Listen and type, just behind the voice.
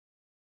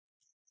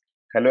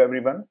Hello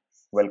everyone,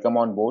 welcome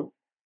on board.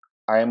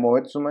 I am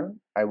Mohit Suman.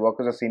 I work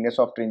as a senior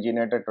software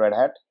engineer at Red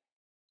Hat.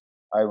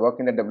 I work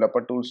in the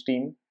developer tools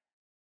team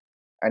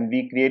and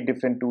we create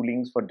different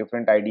toolings for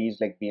different IDEs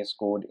like VS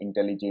Code,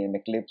 IntelliJ, and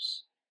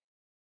Eclipse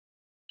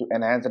to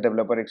enhance the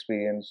developer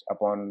experience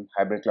upon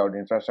hybrid cloud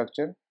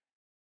infrastructure.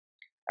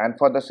 And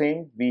for the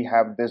same, we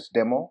have this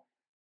demo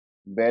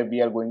where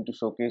we are going to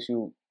showcase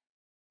you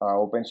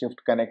OpenShift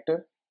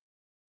Connector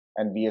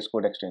and VS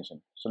Code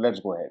extension. So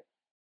let's go ahead.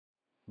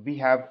 We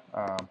have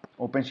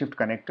OpenShift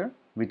Connector,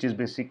 which is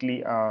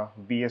basically a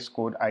VS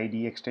Code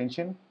IDE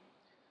extension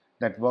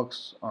that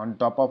works on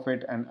top of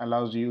it and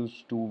allows you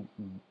to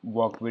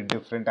work with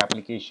different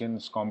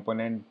applications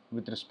component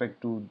with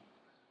respect to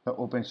the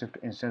OpenShift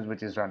instance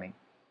which is running.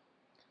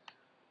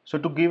 So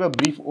to give a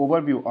brief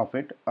overview of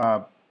it,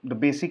 the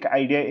basic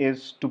idea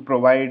is to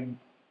provide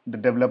the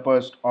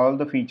developers all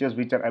the features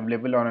which are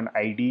available on an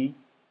IDE,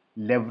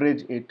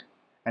 leverage it,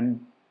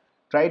 and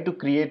try to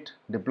create,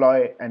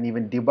 deploy, and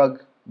even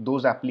debug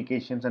those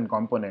applications and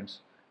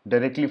components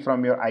directly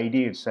from your IDE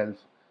itself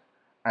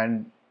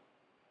and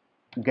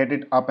get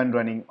it up and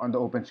running on the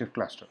OpenShift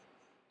cluster.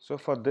 So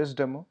for this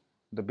demo,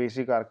 the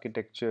basic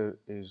architecture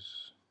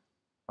is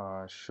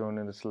shown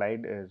in the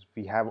slide. Is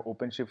we have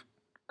OpenShift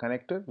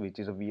connector, which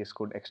is a VS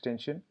Code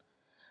extension,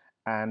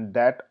 and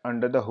that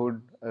under the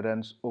hood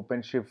runs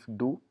OpenShift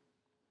do,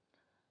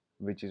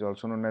 which is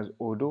also known as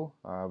Odo,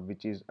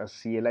 which is a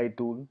CLI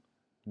tool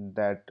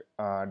that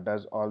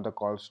does all the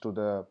calls to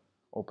the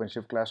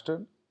OpenShift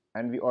cluster,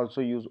 and we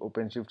also use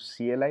OpenShift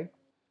CLI.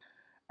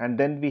 And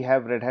then we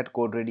have Red Hat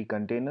Code Ready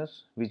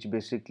containers, which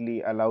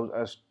basically allows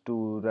us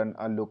to run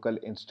a local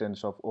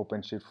instance of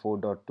OpenShift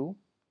 4.2.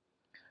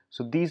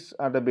 So these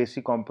are the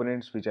basic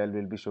components which I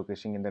will be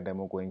showcasing in the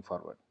demo going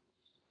forward.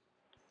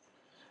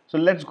 So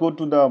let's go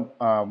to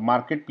the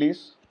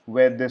marketplace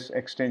where this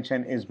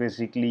extension is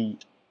basically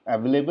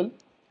available.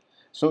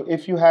 So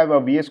if you have a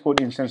VS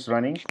Code instance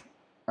running,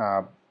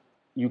 uh,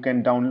 you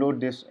can download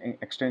this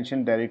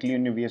extension directly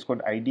in your VS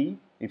Code IDE.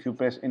 If you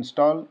press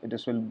install, it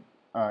will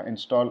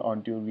install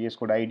onto your VS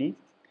Code IDE.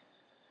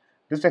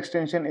 This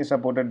extension is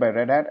supported by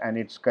Red Hat and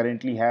it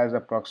currently has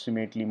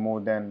approximately more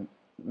than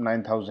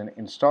 9,000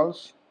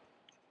 installs,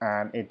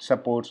 and it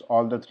supports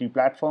all the three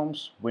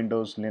platforms: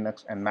 Windows,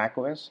 Linux, and Mac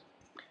OS.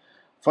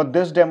 For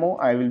this demo,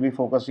 I will be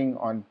focusing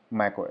on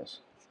Mac OS.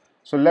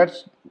 So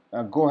let's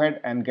go ahead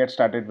and get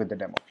started with the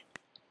demo.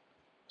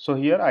 So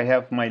here I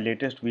have my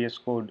latest VS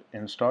Code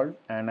installed,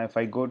 and if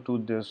I go to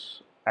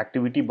this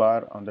activity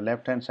bar on the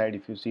left hand side,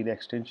 if you see the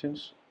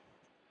extensions,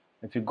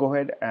 if you go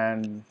ahead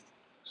and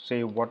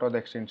say what are the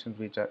extensions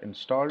which are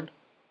installed,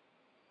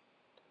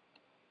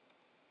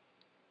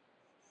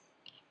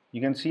 you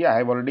can see I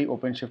have already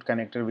OpenShift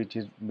connector which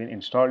has been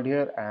installed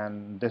here,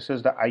 and this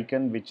is the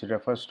icon which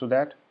refers to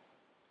that.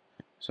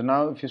 So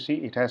now if you see,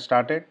 it has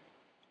started.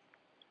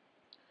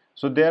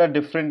 So there are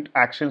different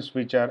actions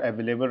which are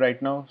available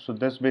right now. So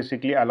this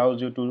basically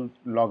allows you to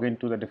log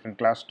into the different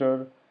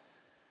cluster.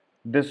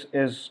 This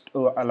is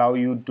to allow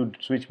you to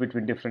switch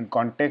between different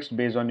contexts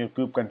based on your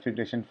kube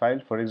configuration file.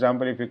 For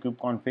example, if your kube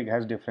config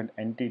has different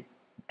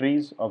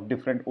entries of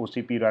different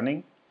OCP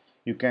running,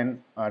 you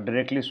can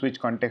directly switch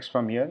context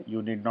from here.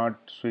 You need not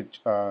switch,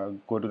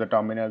 go to the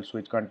terminal,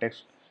 switch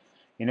context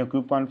in your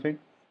kube config.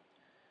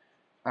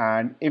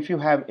 And if you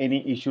have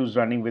any issues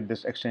running with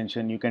this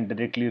extension, you can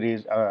directly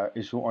raise an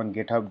issue on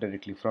GitHub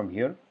directly from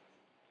here.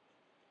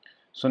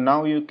 So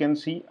now you can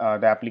see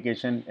the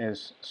application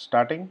is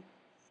starting.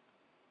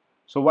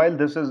 So while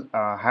this is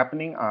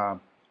happening, I'll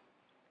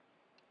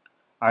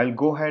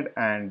go ahead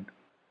and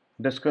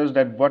discuss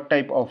that what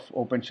type of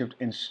OpenShift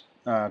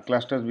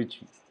clusters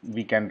which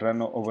we can run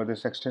over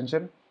this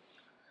extension.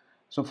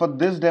 So for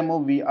this demo,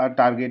 we are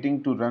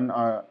targeting to run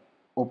a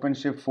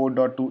OpenShift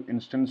 4.2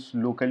 instance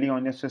locally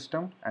on your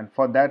system, and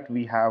for that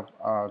we have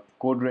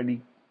code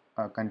ready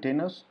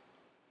containers.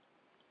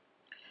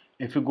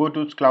 If you go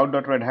to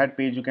cloud.redhat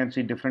page, you can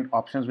see different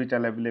options which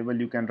are available.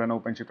 You can run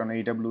OpenShift on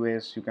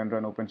AWS, you can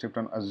run OpenShift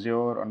on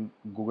Azure, on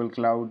Google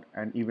Cloud,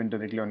 and even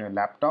directly on your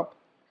laptop.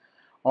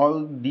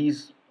 All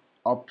these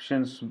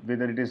options,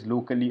 whether it is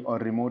locally or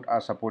remote,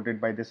 are supported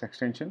by this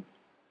extension.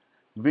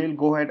 We'll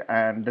go ahead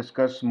and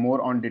discuss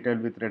more on detail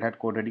with Red Hat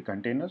Code Ready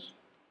containers.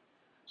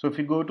 So if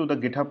you go to the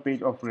GitHub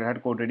page of Red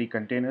Hat Code Ready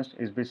containers,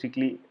 is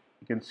basically,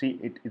 you can see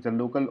it is a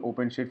local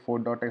OpenShift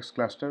 4.x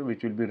cluster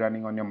which will be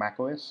running on your Mac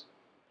OS.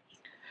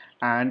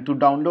 And to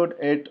download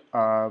it,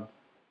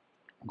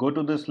 go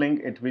to this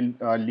link. It will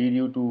lead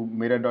you to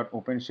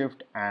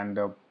mirror.openshift, and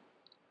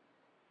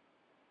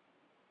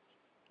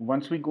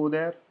once we go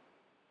there,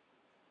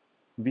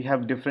 we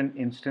have different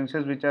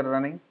instances which are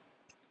running.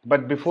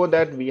 But before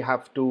that, we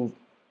have to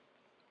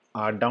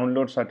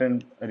download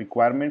certain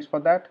requirements for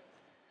that.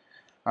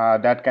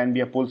 That can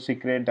be a pull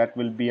secret, that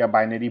will be a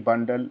binary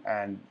bundle,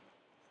 and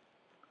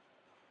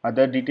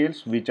other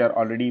details which are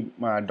already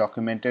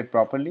documented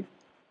properly.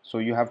 So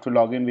you have to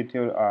log in with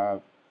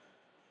your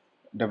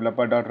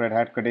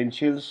developer.redhat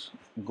credentials,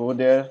 go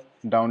there,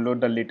 download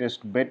the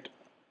latest bit.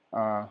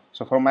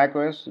 So for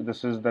macOS,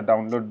 this is the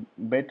download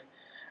bit,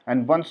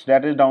 And once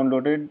that is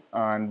downloaded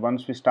and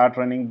once we start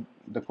running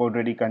the code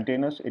ready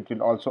containers, it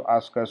will also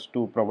ask us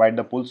to provide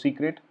the pull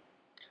secret.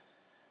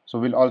 So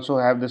we'll also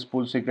have this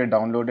pull secret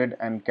downloaded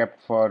and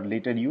kept for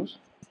later use.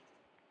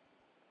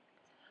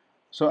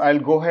 So I'll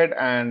go ahead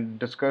and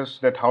discuss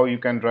that how you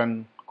can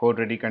run code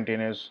ready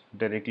containers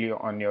directly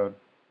on your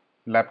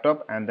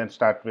laptop, and then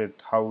start with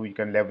how you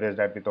can leverage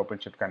that with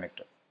OpenShift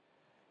Connector.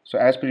 So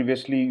as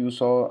previously you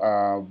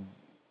saw,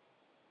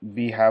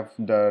 we have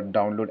the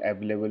download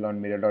available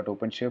on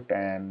mirror.openshift,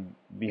 and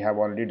we have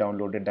already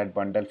downloaded that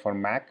bundle for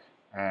Mac,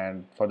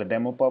 and for the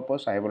demo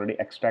purpose I have already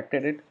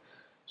extracted it.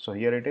 So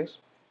here it is.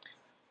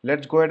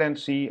 Let's go ahead and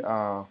see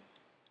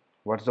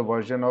what's the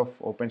version of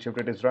OpenShift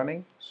it is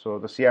running. So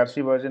the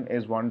CRC version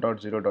is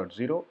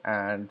 1.0.0,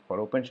 and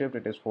for OpenShift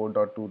it is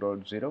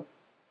 4.2.0,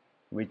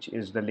 which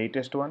is the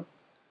latest one.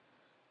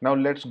 Now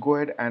let's go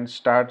ahead and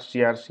start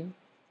CRC.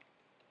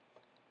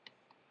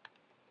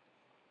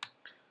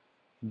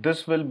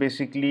 This will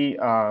basically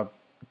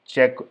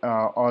check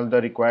all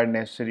the required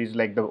necessaries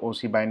like the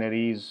OC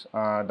binaries,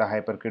 the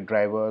hyperkit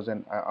drivers,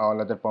 and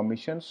all other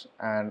permissions.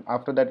 And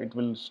after that, it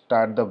will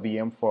start the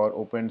VM for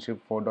OpenShift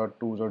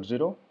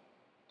 4.2.0.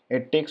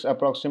 It takes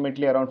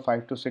approximately around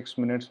 5 to 6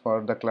 minutes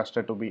for the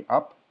cluster to be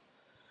up.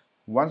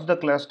 Once the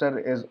cluster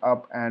is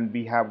up and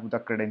we have the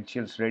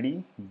credentials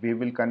ready, we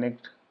will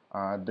connect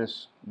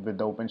this with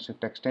the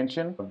OpenShift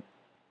extension.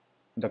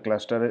 The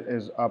cluster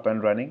is up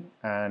and running,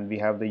 and we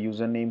have the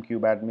username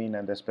kubeadmin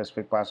and the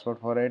specific password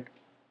for it,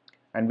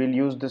 and we'll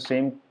use the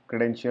same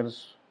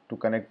credentials to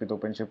connect with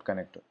OpenShift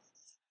Connector.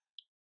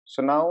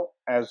 So now,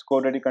 as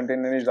code ready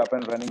container is up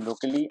and running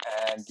locally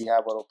and we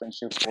have our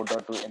OpenShift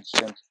 4.2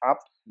 instance up,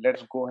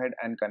 let's go ahead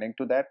and connect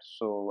to that.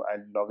 So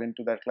I'll log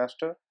into that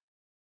cluster.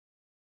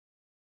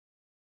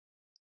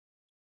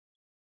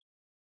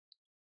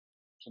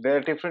 So there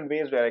are different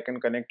ways where I can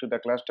connect to the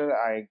cluster.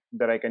 I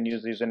can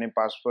use username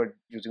password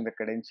using the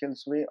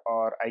credentials way,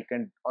 or I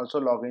can also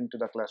log into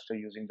the cluster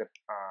using the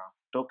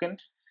token.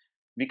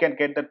 We can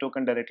get the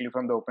token directly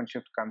from the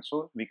OpenShift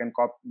console. We can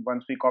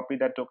once we copy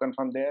that token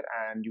from there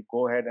and you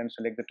go ahead and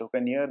select the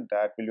token here,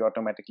 that will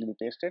automatically be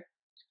pasted.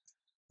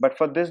 But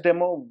for this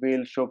demo,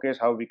 we'll showcase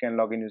how we can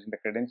log in using the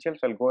credentials.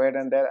 I'll go ahead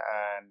and there,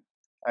 and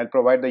I'll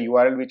provide the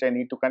URL which I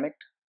need to connect.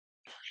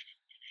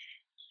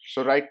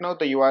 So right now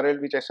the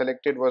URL which I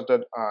selected was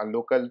the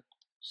local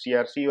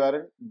CRC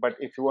URL, but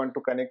if you want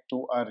to connect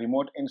to a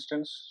remote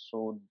instance,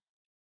 so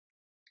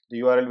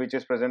the URL which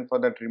is present for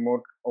that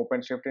remote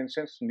OpenShift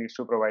instance needs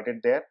to provide it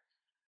there.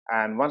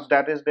 And once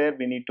that is there,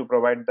 we need to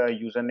provide the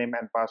username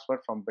and password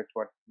from which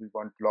what we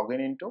want to log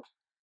in into.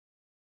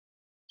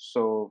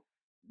 So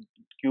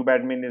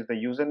kubeadmin is the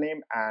username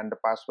and the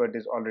password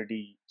is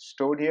already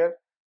stored here.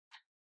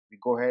 We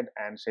go ahead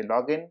and say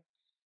login.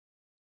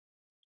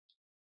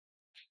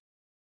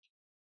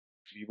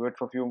 We wait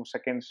for a few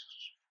seconds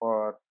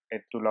for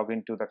it to log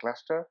into the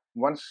cluster.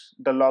 Once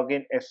the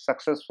login is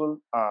successful,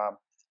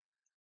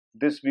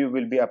 this view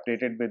will be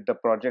updated with the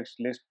projects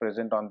list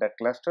present on that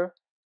cluster.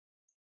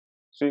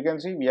 So you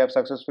can see we have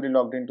successfully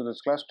logged into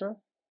this cluster,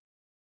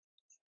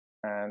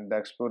 and the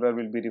explorer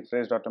will be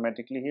refreshed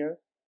automatically here.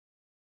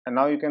 And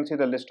now you can see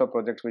the list of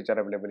projects which are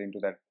available into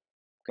that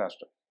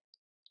cluster.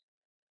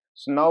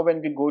 So now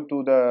when we go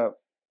to the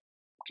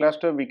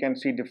cluster, we can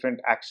see different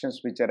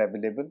actions which are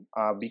available.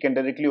 We can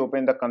directly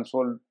open the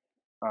console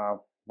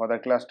for the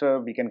cluster.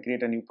 We can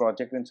create a new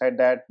project inside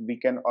that. We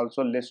can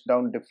also list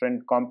down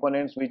different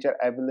components which are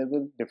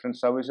available, different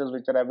services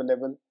which are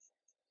available.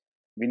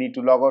 We need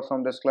to log out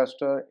from this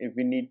cluster if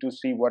we need to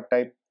see what's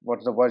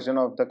the version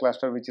of the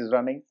cluster which is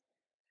running.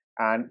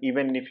 And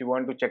even if you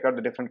want to check out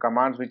the different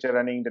commands which are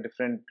running, the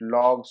different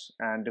logs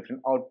and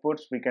different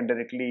outputs, we can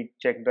directly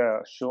check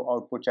the show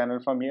output channel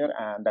from here,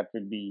 and that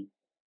will be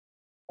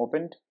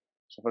opened.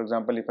 So for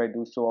example, if I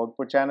do show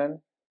output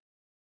channel,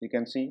 you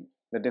can see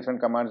the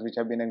different commands which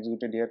have been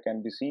executed here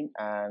can be seen,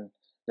 and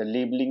the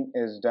labeling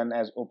is done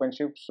as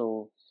OpenShift,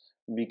 so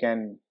we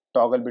can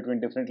toggle between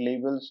different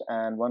labels,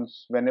 and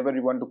whenever we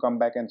want to come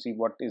back and see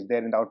what is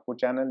there in the output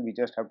channel, we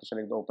just have to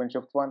select the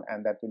OpenShift one,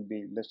 and that will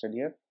be listed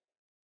here.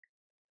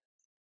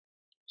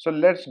 So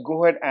let's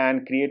go ahead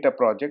and create a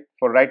project.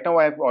 For right now,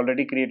 I have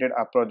already created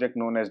a project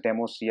known as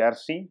demo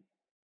CRC.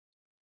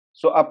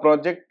 So a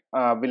project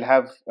will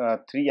have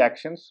three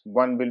actions.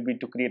 One will be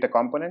to create a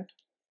component,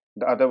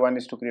 the other one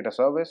is to create a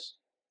service,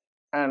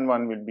 and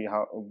one will be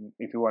how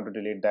if you want to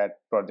delete that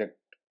project.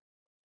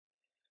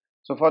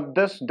 So for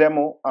this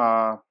demo,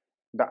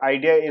 the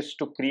idea is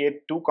to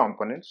create two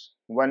components.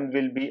 One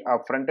will be a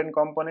front-end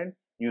component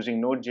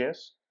using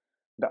Node.js.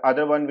 The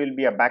other one will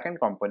be a back-end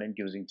component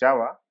using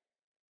Java.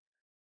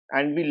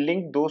 And we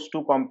link those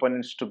two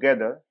components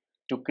together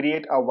to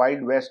create a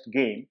Wild West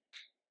game.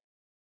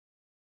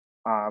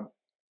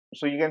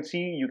 So you can see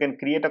you can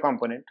create a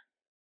component,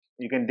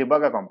 you can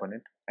debug a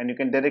component, and you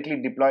can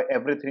directly deploy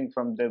everything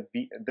from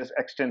this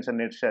extension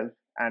itself,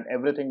 and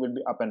everything will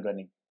be up and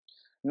running.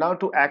 Now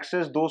to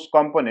access those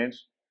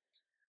components,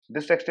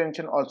 this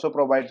extension also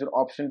provides an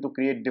option to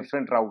create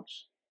different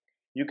routes.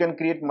 You can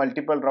create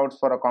multiple routes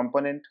for a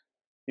component.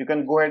 You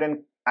can go ahead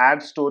and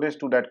add storage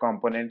to that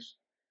components,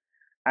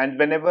 and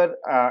whenever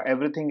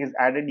everything is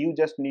added, you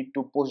just need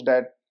to push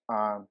that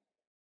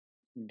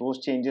those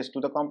changes to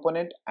the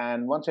component,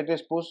 and once it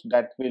is pushed,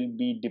 that will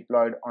be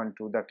deployed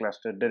onto the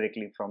cluster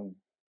directly from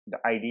the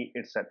IDE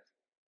itself.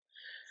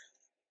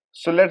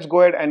 So let's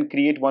go ahead and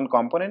create one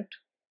component.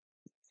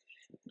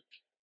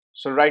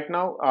 So right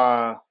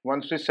now,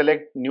 once we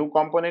select new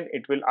component,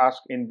 it will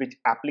ask in which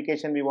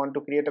application we want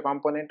to create a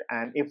component,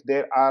 and if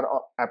there are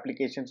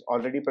applications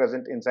already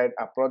present inside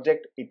a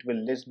project, it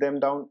will list them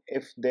down.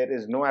 If there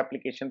is no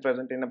application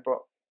present in a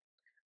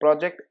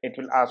project, it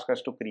will ask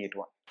us to create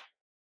one.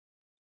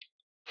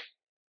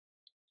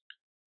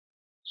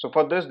 So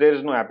for this, there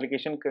is no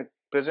application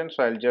present,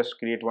 so I'll just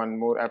create one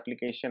more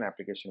application,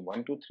 application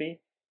 1, 2, 3.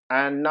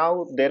 And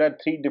now there are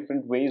three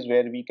different ways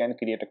where we can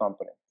create a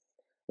component.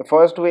 The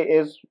first way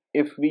is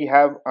if we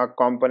have a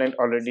component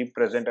already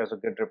present as a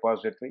Git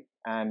repository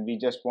and we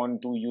just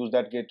want to use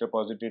that Git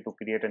repository to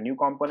create a new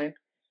component,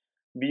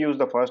 we use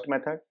the first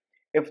method.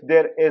 If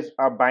there is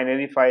a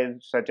binary file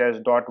such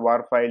as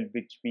 .war file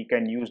which we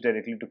can use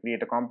directly to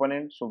create a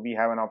component, so we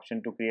have an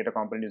option to create a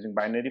component using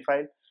binary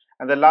file.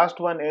 And the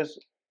last one is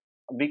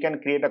we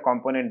can create a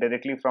component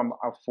directly from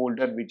a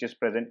folder which is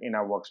present in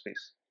our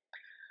workspace.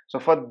 So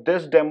for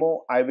this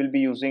demo, I will be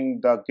using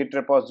the Git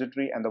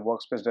repository and the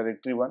workspace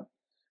directory one.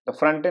 The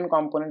front-end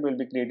component will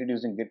be created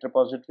using Git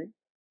repository,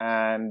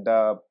 and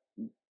the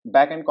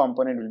back-end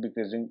component will be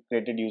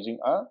created using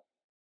a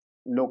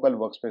local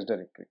workspace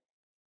directory.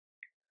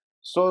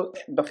 So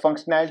the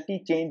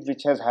functionality change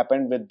which has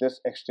happened with this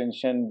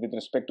extension with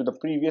respect to the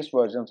previous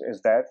versions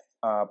is that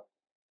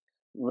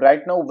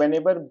right now,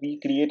 whenever we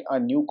create a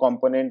new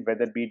component,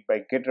 whether be it by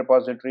Git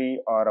repository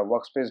or a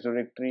workspace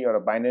directory or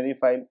a binary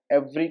file,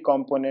 every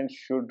component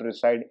should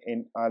reside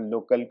in a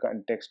local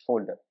context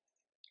folder.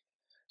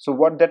 So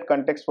what that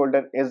context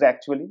folder is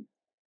actually,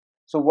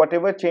 so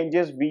whatever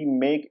changes we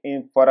make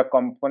for a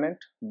component,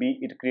 be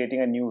it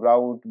creating a new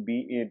route,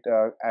 be it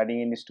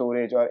adding any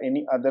storage or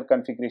any other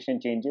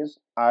configuration changes,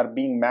 are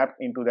being mapped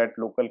into that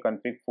local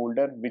config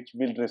folder, which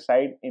will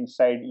reside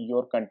inside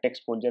your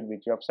context folder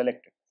which you have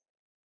selected.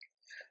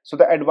 So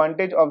the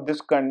advantage of this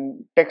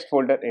context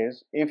folder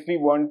is if we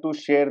want to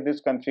share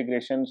this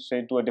configuration,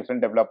 say to a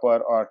different developer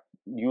or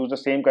use the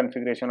same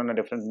configuration on a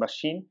different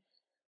machine,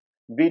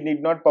 we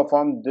need not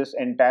perform this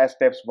entire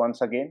steps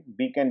once again.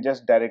 We can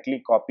just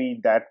directly copy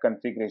that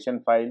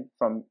configuration file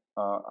from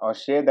or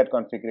share that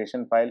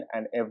configuration file,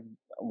 and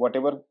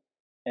whatever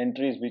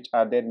entries which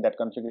are there in that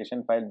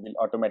configuration file will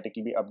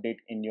automatically be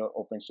updated in your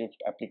OpenShift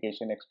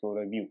application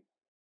explorer view.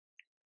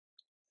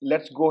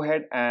 Let's go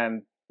ahead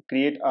and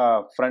create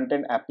a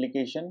front-end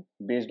application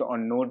based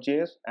on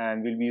Node.js,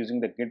 and we'll be using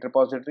the Git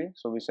repository.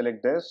 So we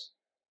select this.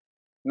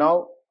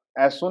 Now,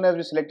 as soon as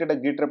we selected a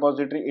Git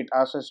repository, it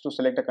asks us to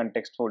select a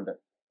context folder.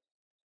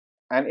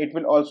 And it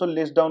will also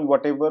list down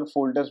whatever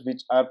folders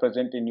which are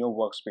present in your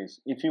workspace.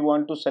 If you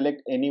want to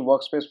select any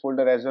workspace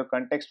folder as your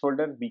context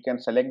folder, we can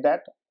select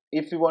that.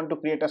 If you want to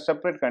create a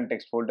separate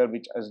context folder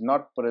which is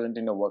not present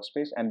in your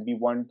workspace and we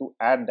want to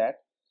add that,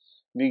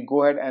 we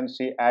go ahead and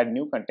say add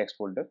new context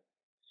folder.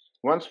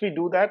 Once we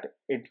do that,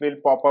 it will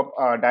pop up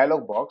a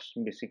dialog box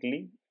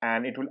basically,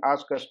 and it will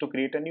ask us to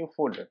create a new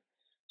folder.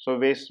 So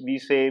we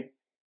say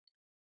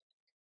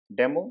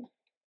demo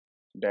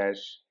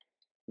dash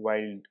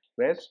wild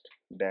west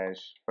dash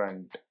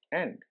front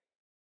end,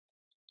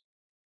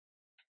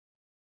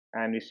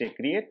 and we say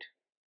create,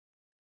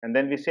 and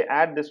then we say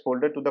add this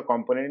folder to the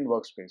component in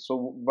workspace.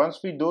 So once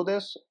we do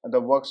this, the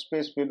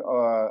workspace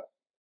will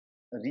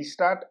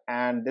restart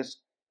and this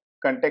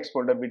context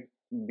folder will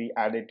be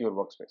added to your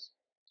workspace.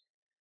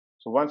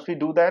 So once we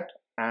do that,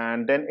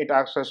 and then it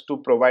asks us to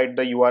provide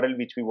the URL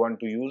which we want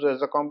to use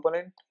as a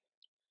component.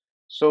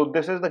 So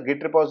this is the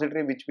Git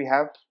repository which we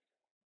have,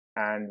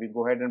 and we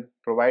go ahead and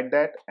provide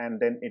that, and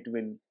then it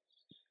will,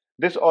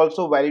 this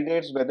also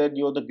validates whether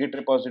the Git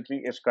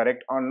repository is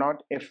correct or not.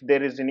 If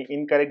there is any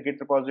incorrect Git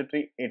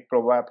repository, it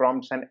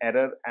prompts an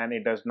error and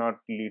it does not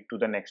lead to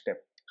the next step.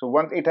 So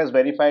once it has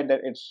verified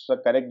that it's a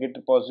correct Git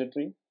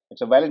repository,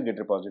 it's a valid Git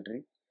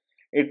repository,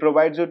 it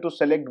provides you to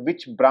select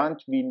which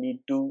branch we need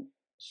to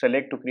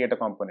select to create a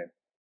component.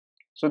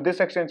 So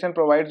this extension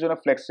provides you a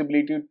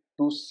flexibility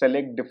to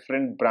select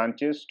different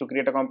branches to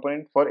create a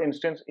component. For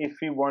instance, if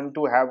you want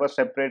to have a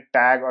separate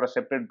tag or a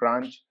separate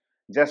branch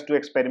just to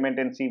experiment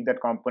and see if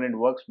that component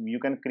works, you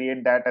can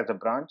create that as a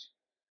branch.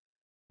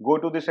 Go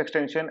to this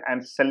extension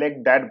and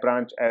select that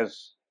branch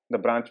as the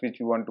branch which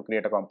you want to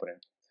create a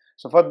component.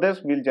 So for this,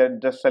 we'll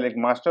just select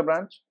master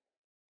branch.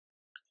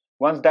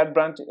 Once that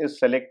branch is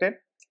selected,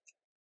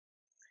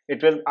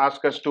 it will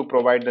ask us to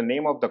provide the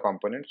name of the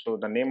component. So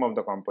the name of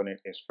the component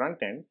is front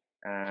end,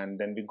 and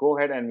then we go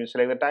ahead and we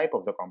select the type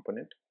of the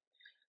component.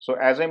 So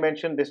as I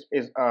mentioned, this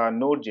is a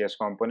Node.js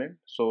component.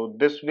 So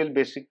this will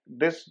basically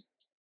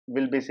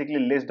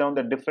list down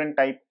the different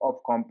type of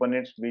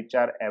components which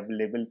are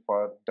available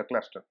for the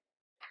cluster.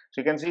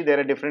 So you can see there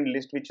are different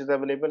list which is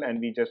available, and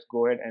we just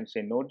go ahead and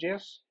say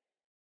Node.js.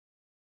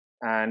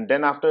 And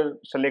then after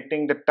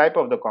selecting the type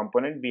of the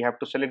component, we have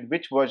to select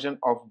which version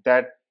of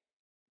that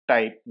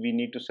type we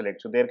need to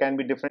select. So there can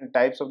be different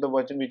types of the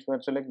version which we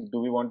want to select. Do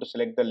we want to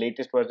select the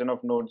latest version of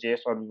Node.js,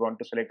 or we want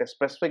to select a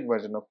specific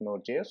version of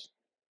Node.js?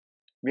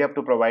 We have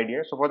to provide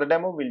here. So for the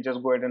demo, we'll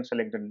just go ahead and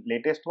select the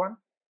latest one.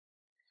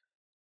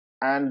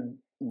 And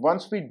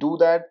once we do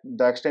that,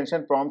 the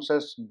extension prompts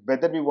us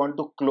whether we want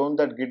to clone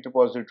that Git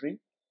repository.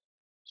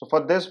 So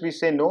for this, we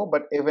say no,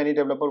 but if any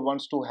developer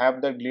wants to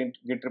have the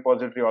Git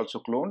repository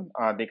also cloned,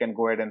 they can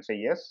go ahead and say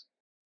yes.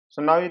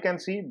 So now you can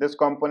see this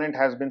component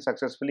has been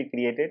successfully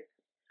created.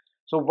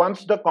 So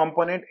once the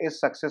component is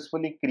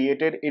successfully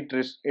created, it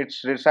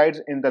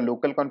resides in the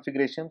local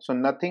configuration. So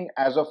nothing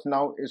as of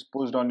now is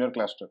pushed on your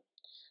cluster.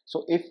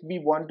 So if we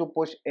want to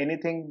push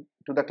anything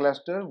to the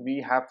cluster,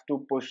 we have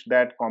to push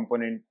that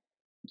component.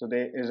 So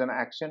there is an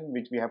action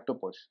which we have to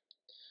push.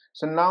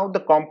 So now the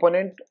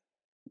component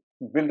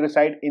will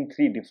reside in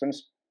three different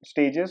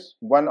stages.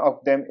 One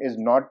of them is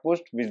not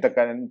pushed, which the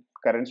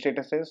current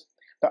status is.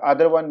 The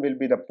other one will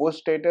be the push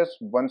status.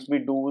 Once we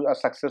do a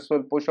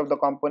successful push of the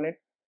component,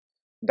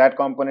 that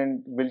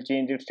component will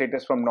change its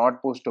status from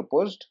not pushed to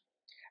pushed.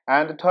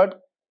 And the third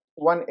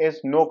one is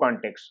no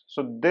context.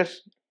 So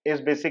this is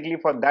basically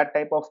for that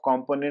type of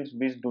components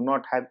which do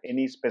not have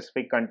any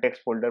specific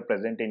context folder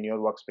present in your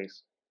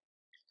workspace.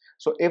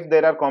 So if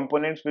there are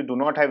components which do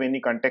not have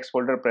any context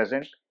folder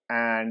present,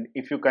 and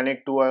if you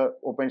connect to a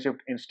OpenShift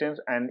instance,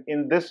 and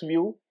in this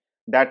view,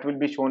 that will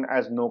be shown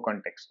as no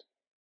context.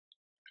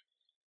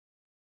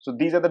 So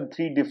these are the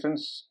three different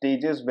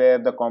stages where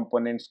the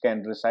components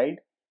can reside.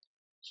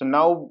 So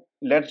now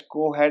let's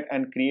go ahead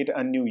and create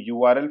a new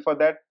URL for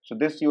that. So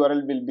this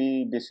URL will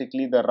be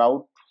basically the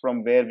route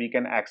from where we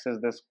can access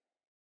this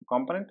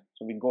component.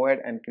 So we go ahead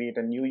and create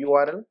a new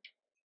URL.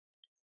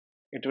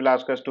 It will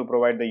ask us to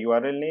provide the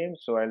URL name.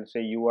 So I'll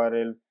say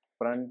URL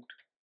front,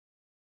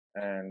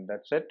 and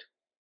that's it.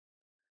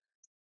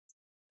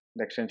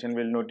 The extension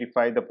will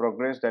notify the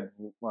progress that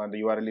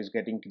the URL is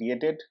getting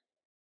created.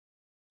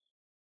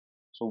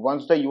 So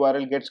once the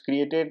URL gets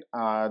created,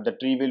 the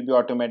tree will be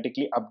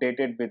automatically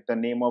updated with the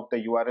name of the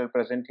URL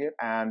present here,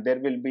 and there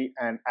will be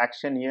an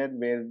action here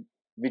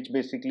which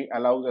basically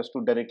allows us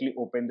to directly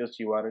open this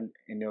URL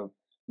in your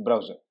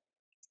browser.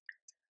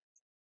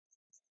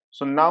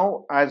 So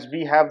now as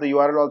we have the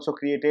URL also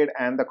created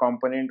and the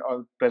component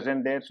all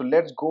present there, so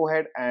let's go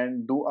ahead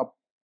and do a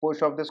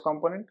push of this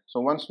component.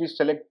 So once we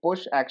select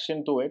push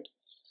action to it,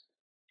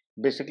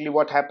 basically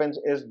what happens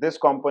is this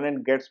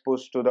component gets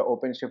pushed to the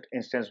OpenShift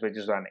instance which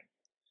is running.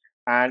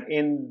 And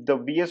in the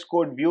VS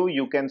Code view,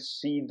 you can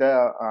see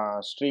the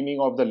streaming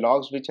of the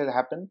logs which has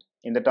happened.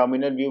 In the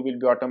terminal view will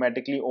be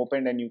automatically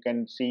opened, and you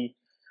can see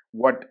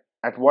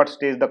at what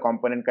stage the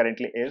component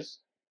currently is.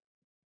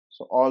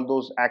 So all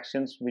those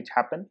actions which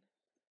happen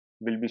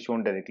will be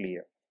shown directly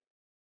here.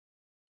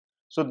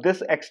 So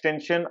this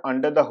extension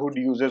under the hood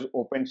uses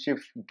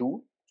OpenShift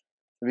Do,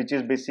 which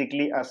is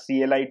basically a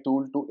CLI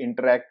tool to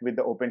interact with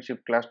the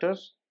OpenShift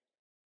clusters.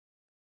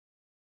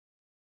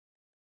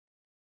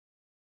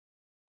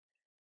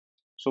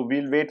 So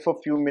we'll wait for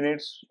a few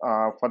minutes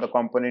for the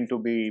component to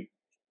be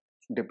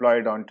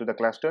deployed onto the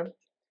cluster.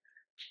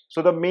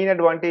 So the main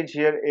advantage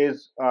here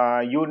is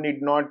you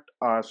need not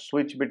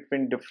switch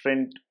between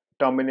different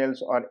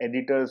terminals or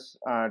editors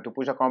to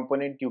push a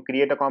component. You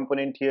create a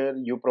component here,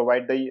 you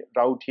provide the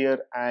route here,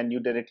 and you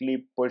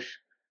directly push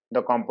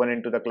the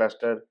component to the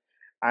cluster,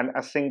 and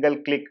a single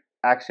click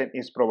action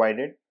is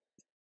provided.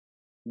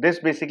 This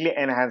basically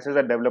enhances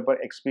the developer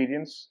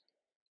experience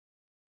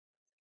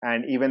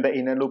and even the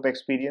inner loop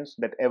experience,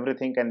 that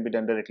everything can be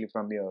done directly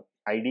from your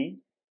IDE.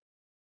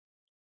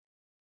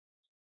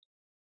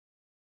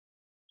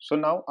 So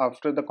now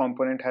after the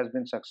component has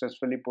been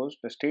successfully pushed,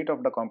 the state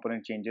of the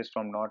component changes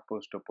from not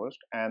pushed to pushed,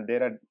 and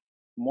there are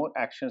more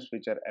actions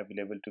which are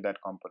available to that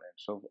component.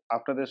 So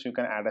after this, you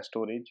can add a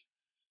storage,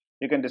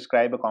 you can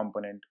describe a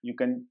component, you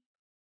can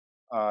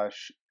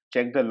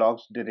check the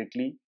logs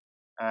directly,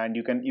 and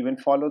you can even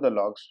follow the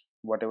logs,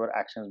 whatever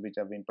actions which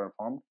have been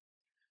performed.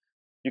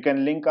 You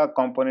can link a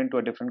component to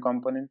a different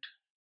component,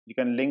 you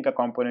can link a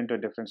component to a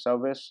different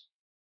service.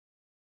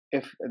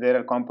 If there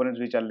are components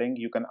which are linked,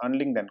 you can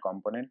unlink that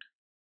component.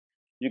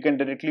 You can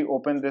directly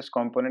open this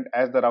component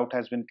as the route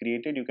has been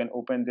created. You can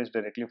open this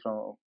directly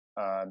from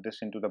this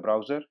into the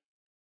browser.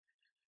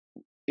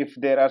 If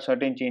there are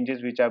certain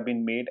changes which have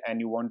been made and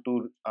you want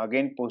to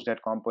again push that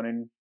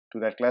component to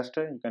that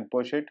cluster, you can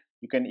push it.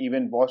 You can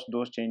even watch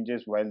those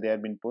changes while they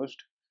have been pushed.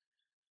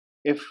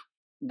 If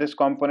this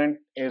component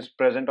is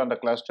present on the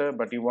cluster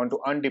but you want to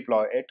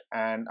undeploy it,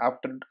 and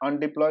after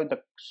undeploy, the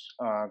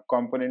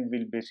component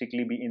will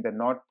basically be in the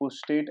not push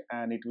state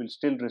and it will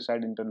still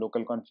reside in the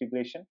local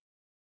configuration.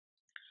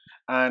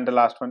 And the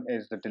last one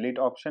is the delete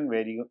option,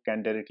 where you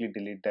can directly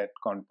delete that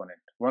component.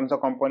 Once the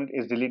component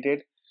is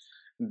deleted,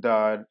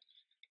 the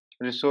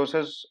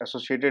resources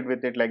associated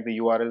with it, like the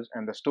URLs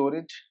and the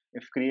storage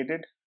if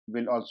created,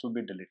 will also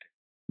be deleted.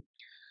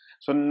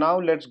 So now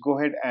let's go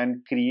ahead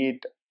and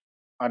create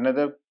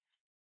another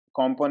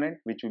component,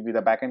 which will be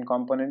the backend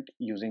component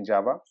using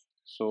Java.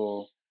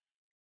 So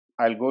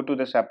I'll go to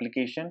this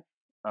application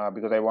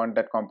because I want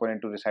that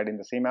component to reside in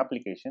the same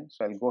application.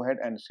 So I'll go ahead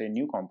and say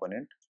new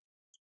component.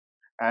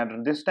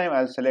 And this time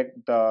I'll select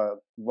the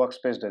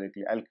workspace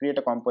directly. I'll create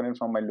a component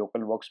from my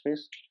local workspace.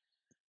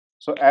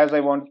 So as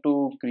I want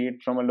to create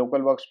from a local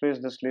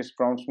workspace, this list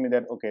prompts me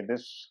that, okay,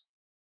 this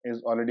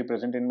is already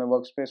present in my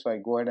workspace. So I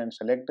go ahead and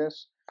select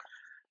this.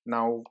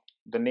 Now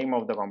the name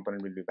of the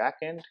component will be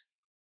backend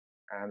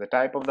and the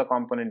type of the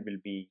component will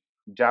be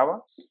Java.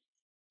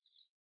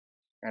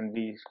 And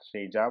we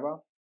say Java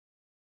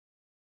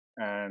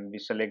and we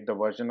select the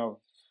version of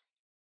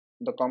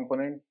the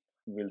component.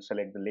 We'll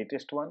select the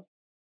latest one.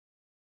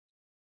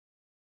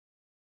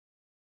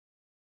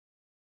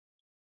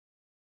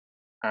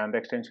 And the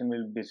extension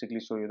will basically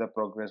show you the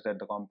progress that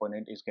the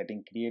component is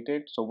getting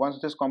created. So once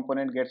this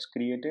component gets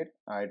created,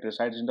 it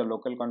resides in the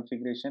local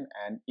configuration,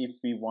 and if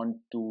we want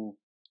to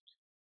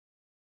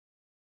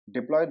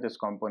deploy this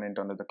component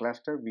onto the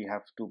cluster, we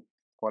have to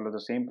follow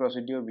the same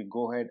procedure. We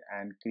go ahead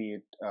and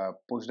create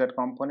push that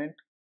component.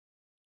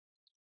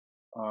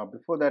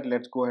 Before that,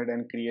 let's go ahead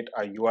and create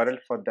a URL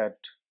for that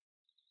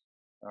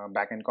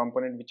backend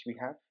component which we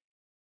have.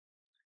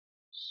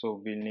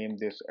 So we'll name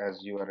this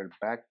as URL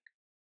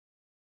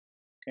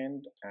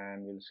backend,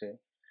 and we'll say,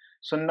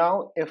 so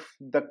now if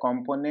the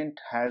component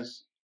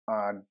has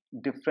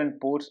different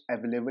ports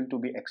available to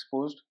be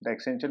exposed, the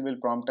extension will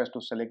prompt us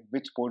to select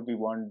which port we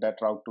want that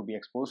route to be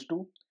exposed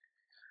to.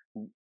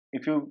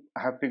 If you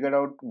have figured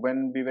out,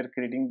 when we were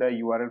creating the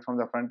URL from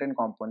the front end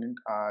component,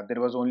 there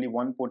was only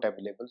one port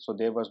available, so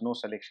there was no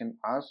selection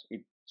asked.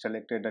 It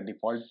selected the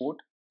default port.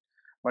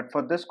 But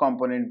for this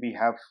component, we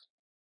have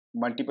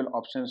multiple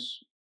options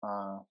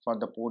for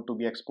the port to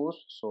be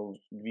exposed. So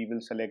we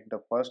will select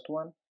the first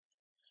one,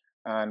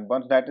 and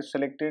once that is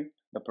selected,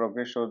 the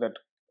progress shows that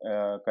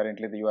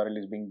currently the URL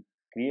is being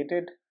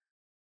created.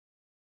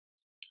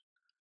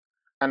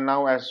 And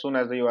now as soon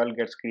as the URL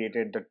gets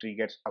created, the tree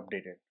gets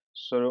updated.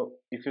 So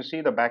if you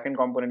see, the backend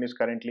component is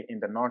currently in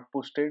the not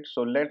push state.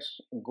 So let's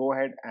go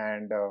ahead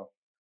and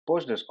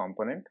push this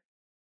component.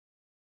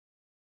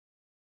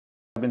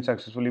 Have been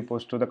successfully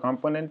pushed to the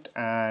component,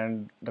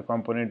 and the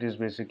component is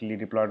basically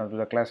deployed onto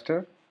the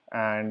cluster,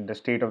 and the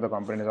state of the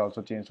component is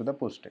also changed to the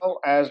push state. Now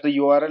as the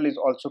URL is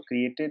also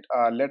created,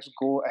 let's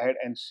go ahead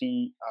and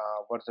see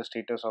what's the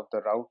status of the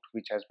route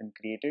which has been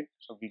created.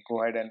 So we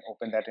go ahead and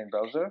open that in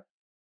browser.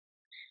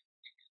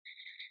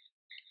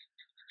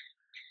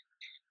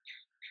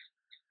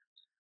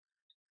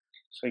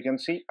 So you can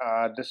see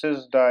this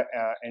is the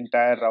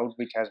entire route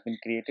which has been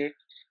created.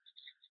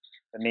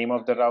 The name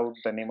of the route,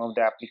 the name of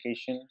the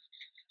application,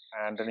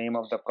 and the name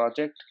of the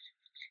project.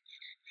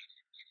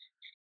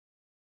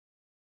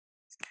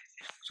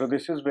 So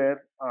this is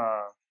where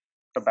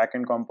the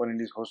backend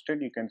component is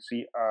hosted. You can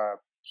see a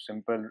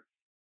simple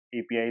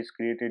API is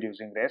created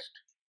using REST,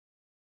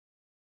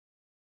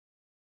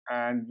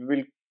 and we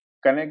will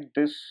connect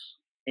this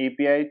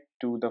API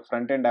to the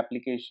front end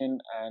application,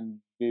 and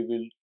we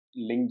will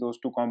link those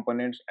two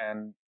components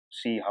and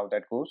see how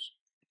that goes.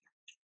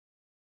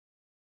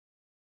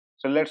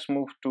 So let's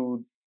move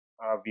to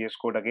VS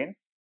Code again.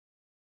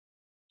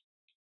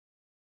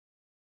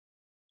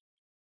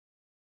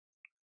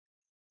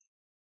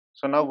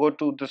 So now go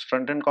to this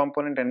front end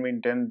component, and we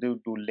then do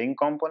link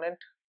component.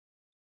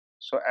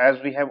 So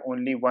as we have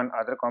only one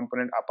other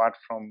component apart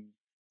from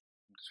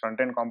this front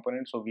end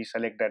component, so we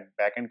select that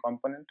backend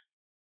component,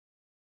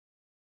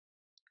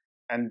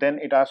 and then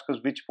it asks us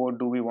which port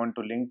do we want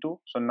to link to.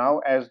 So now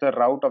as the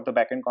route of the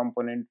backend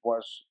component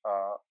was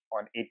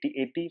on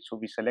 8080, so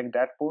we select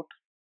that port,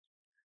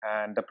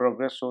 and the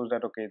progress shows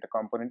that, okay, the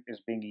component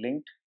is being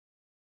linked.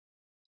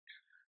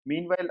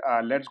 Meanwhile,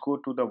 let's go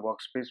to the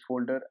workspace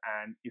folder,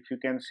 and if you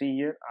can see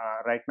here,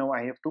 right now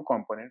I have two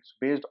components.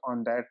 Based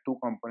on that two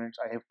components,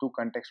 I have two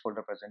context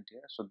folder present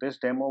here. So this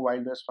demo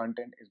while this front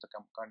end is the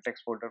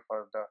context folder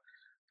for the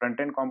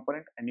front end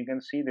component, and you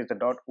can see there's a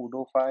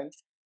 .udo file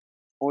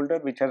folder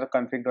which has a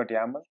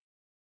config.yaml,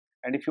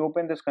 and if you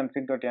open this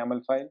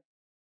config.yaml file,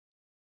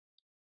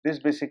 this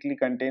basically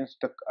contains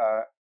the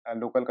a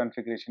local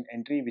configuration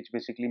entry which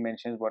basically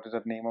mentions what is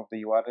the name of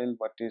the URL,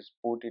 what is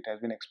port it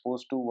has been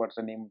exposed to, what's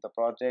the name of the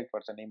project,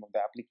 what's the name of the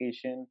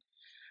application,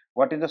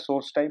 what is the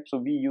source type. So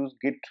we use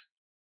git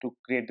to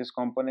create this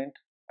component,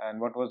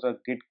 and what was the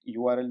git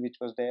URL which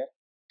was there,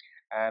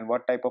 and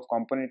what type of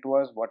component it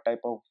was, what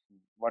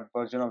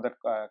version of that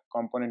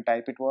component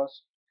type it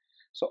was.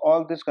 So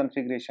all this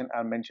configuration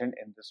are mentioned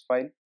in this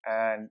file,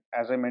 and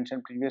as I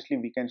mentioned previously,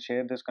 we can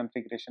share this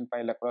configuration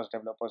file across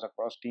developers,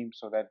 across teams,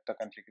 so that the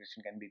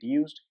configuration can be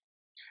reused.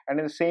 And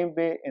in the same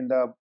way, in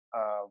the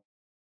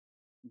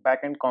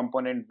backend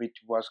component which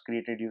was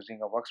created using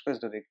a workspace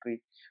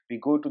directory, we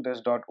go to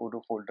this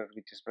 .odo folder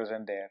which is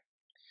present there,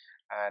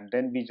 and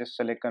then we just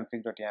select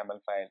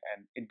config.yaml file,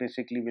 and it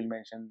basically will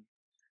mention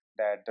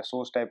that the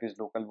source type is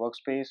local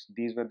workspace,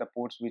 these were the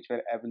ports which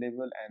were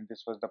available, and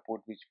this was the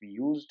port which we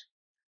used,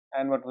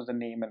 and what was the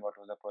name and what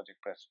was the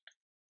project present.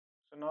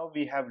 So now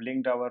we have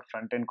linked our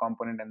front-end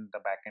component and the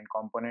back-end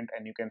component,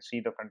 and you can see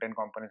the front-end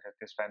component has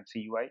this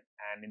fancy UI,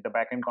 and in the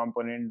back-end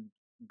component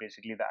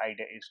basically the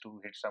idea is to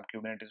hit some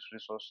Kubernetes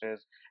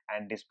resources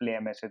and display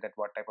a message that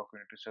what type of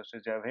Kubernetes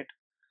resources you have hit.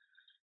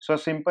 So a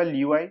simple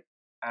UI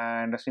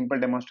and a simple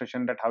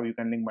demonstration that how you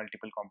can link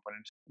multiple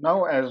components.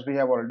 Now, as we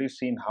have already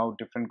seen how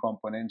different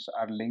components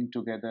are linked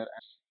together,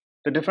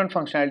 the different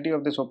functionality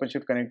of this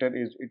OpenShift connector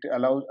is it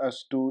allows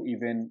us to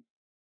even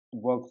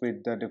work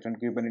with the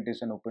different Kubernetes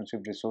and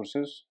OpenShift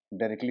resources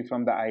directly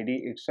from the IDE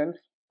itself.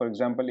 For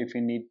example, if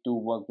we need to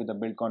work with the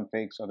build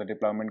configs or the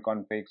deployment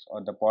configs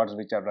or the pods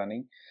which are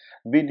running,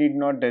 we did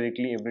not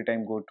directly every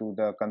time go to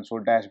the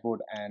console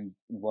dashboard and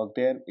work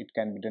there. It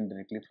can be done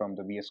directly from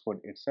the VS Code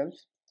itself.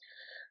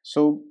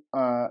 So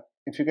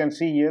if you can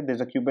see here,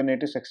 there's a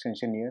Kubernetes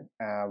extension here,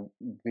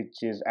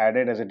 which is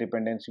added as a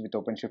dependency with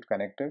OpenShift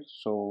connector.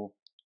 So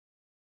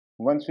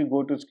once we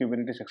go to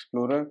Kubernetes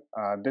Explorer,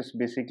 this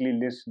basically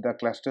lists the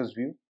clusters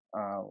view.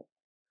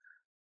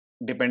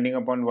 Depending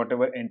upon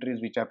whatever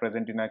entries which are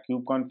present in our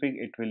kube config,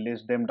 it will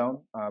list them down,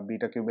 be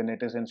it a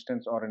Kubernetes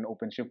instance or an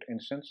OpenShift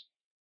instance.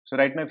 So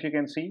right now, if you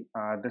can see,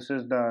 this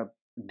is the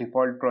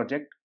default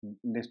project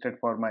listed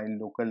for my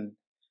local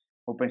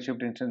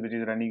OpenShift instance, which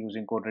is running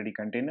using code ready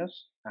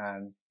containers,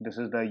 and this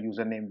is the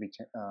username which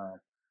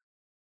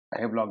I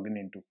have logged in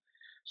into.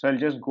 So I'll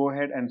just go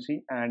ahead and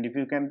see, and if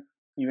you can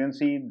even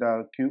see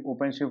the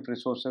OpenShift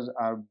resources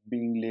are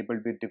being labeled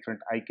with different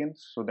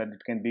icons so that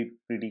it can be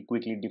pretty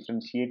quickly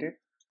differentiated.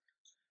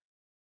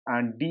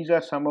 And these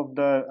are some of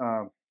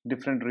the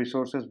different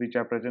resources which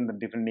are present, the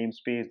different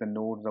namespace, the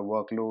nodes, the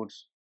workloads,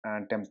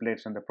 and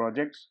templates and the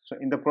projects. So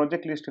in the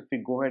project list, if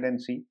we go ahead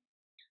and see,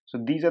 so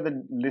these are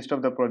the list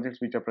of the projects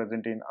which are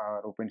present in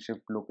our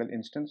OpenShift local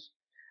instance.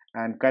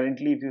 And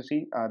currently, if you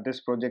see,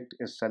 this project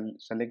is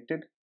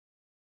selected.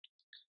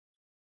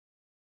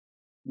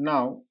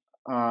 Now,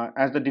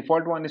 as the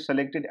default one is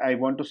selected, I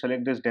want to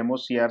select this demo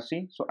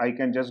CRC. So I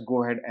can just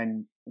go ahead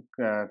and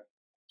uh,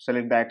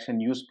 select the action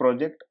use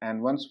project.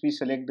 And once we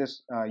select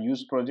this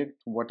use project,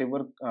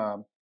 whatever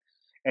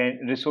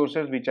and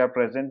resources which are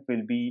present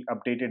will be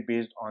updated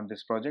based on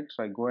this project.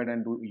 So I go ahead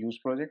and do use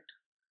project.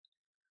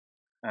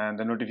 And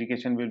the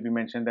notification will be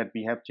mentioned that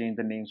we have changed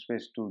the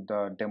namespace to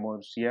the demo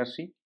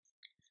CRC.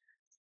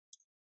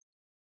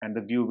 And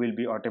the view will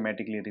be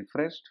automatically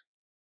refreshed.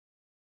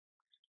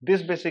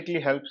 This basically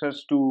helps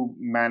us to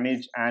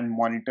manage and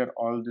monitor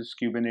all these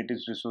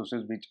Kubernetes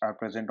resources which are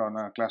present on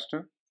our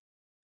cluster.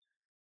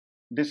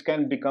 This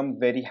can become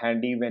very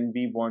handy when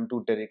we want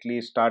to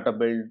directly start a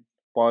build,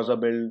 pause a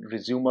build,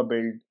 resume a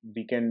build.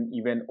 We can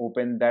even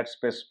open that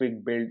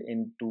specific build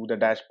into the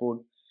dashboard.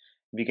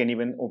 We can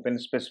even open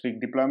specific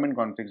deployment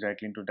configs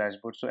directly into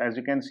dashboard. So as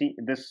you can see,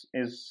 this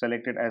is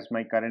selected as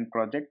my current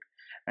project.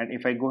 And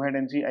if I go ahead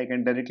and see, I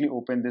can directly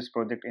open this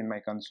project in my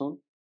console.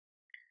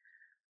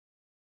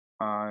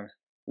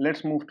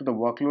 Let's move to the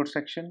workload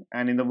section,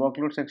 and in the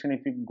workload section,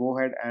 if you go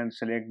ahead and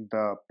select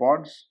the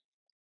pods,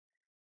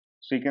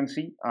 so you can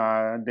see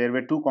there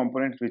were two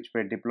components which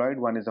were deployed.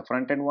 One is the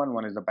front end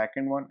one is the back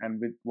end one,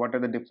 and with what are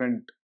the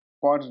different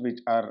pods which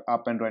are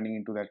up and running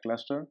into that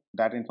cluster,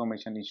 that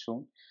information is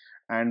shown.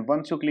 And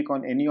once you click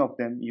on any of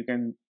them, you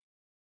can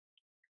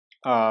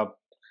uh,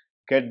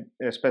 get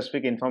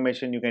specific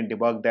information. You can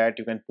debug that,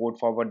 you can port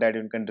forward that,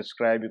 you can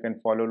describe, you can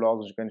follow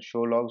logs, you can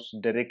show logs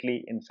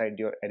directly inside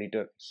your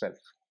editor itself.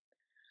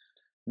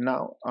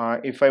 Now,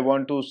 if I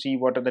want to see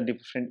what are the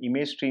different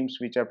image streams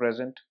which are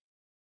present,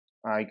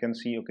 I can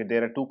see, okay,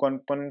 there are two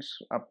components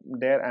up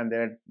there and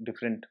there are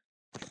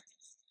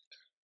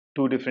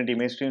two different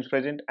image streams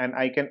present, and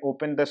I can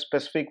open the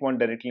specific one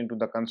directly into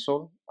the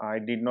console. I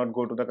did not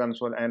go to the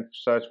console and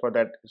search for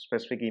that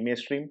specific image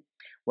stream.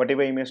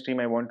 Whatever image stream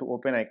I want to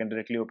open, I can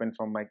directly open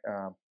from my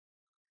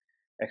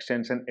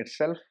extension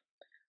itself.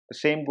 The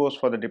same goes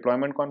for the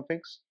deployment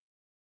configs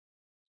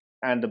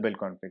and the build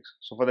configs.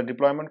 So for the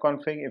deployment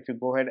config, if you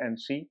go ahead and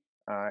see,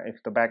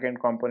 if the backend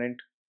component,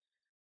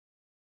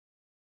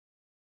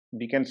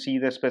 we can see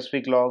the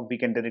specific log, we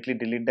can directly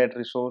delete that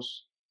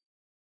resource,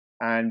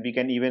 and we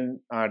can even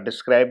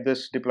describe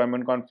this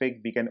deployment config.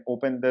 We can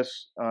open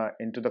this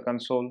into the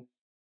console,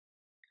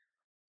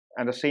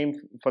 and the same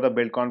for the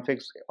build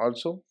configs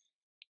also.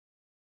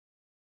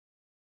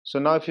 So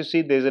now if you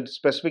see there's a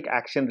specific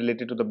action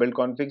related to the build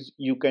configs,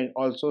 you can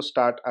also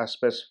start a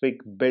specific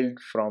build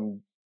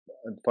from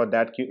for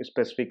that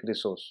specific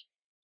resource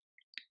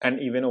and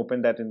even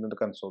open that into the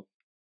console.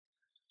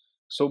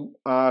 So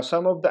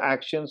some of the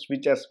actions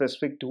which are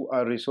specific to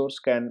a resource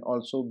can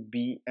also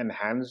be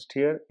enhanced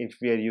here if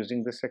we are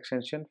using this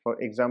extension. For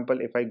example,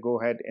 if I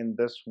go ahead in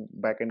this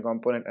backend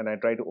component and I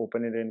try to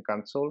open it in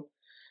console,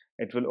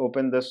 it will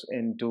open this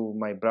into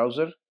my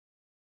browser,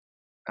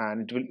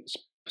 and it will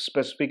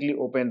specifically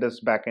open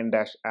this backend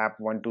dash app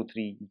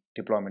 123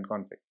 deployment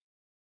config.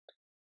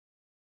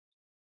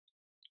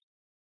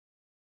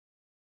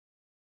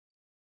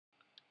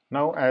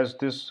 Now, as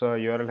this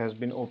URL has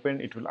been opened,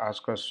 it will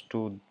ask us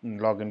to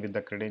log in with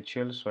the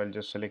credentials. So I'll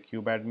just select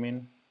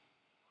kubeadmin,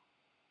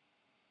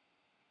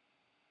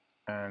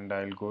 and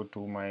I'll go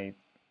to my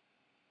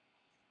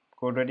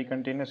code ready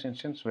containers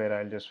instance where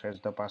I'll just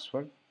fetch the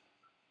password,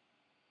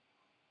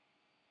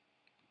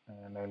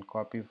 and and I'll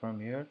copy from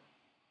here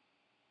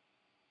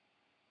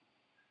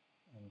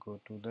and go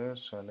to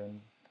this.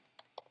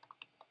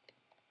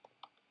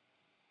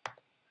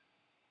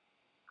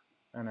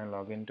 And I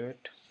log into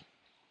it.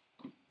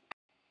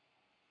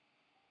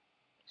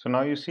 So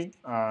now you see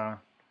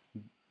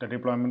the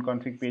deployment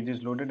config page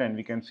is loaded, and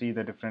we can see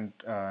the different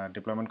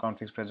deployment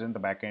configs present, the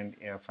backend,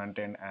 front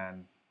end,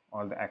 and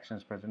all the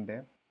actions present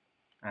there.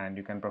 And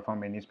you can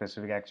perform any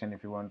specific action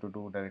if you want to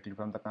do directly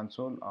from the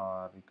console,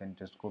 or you can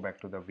just go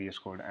back to the VS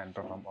Code and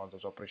perform all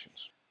those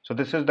operations. So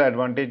this is the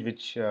advantage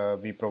which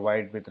we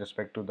provide with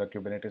respect to the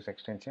Kubernetes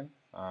extension,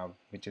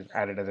 which is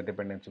added as a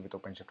dependency with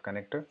OpenShift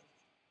Connector.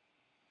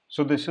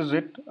 So this is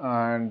it,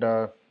 and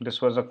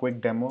this was a quick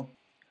demo.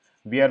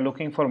 We are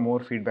looking for more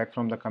feedback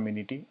from the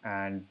community,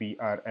 and we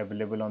are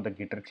available on the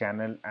Gitter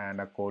channel, and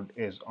our code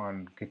is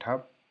on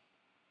GitHub.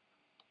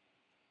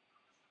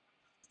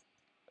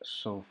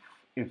 So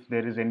if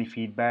there is any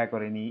feedback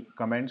or any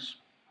comments,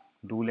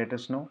 do let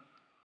us know.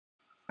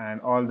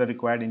 And all the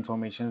required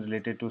information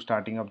related to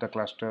starting up the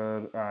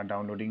cluster,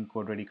 downloading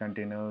code ready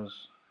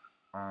containers,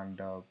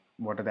 and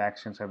what are the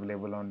actions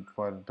available on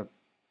for the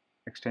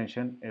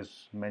extension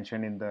is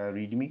mentioned in the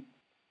README.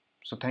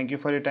 So thank you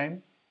for your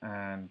time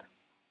and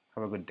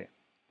have a good day.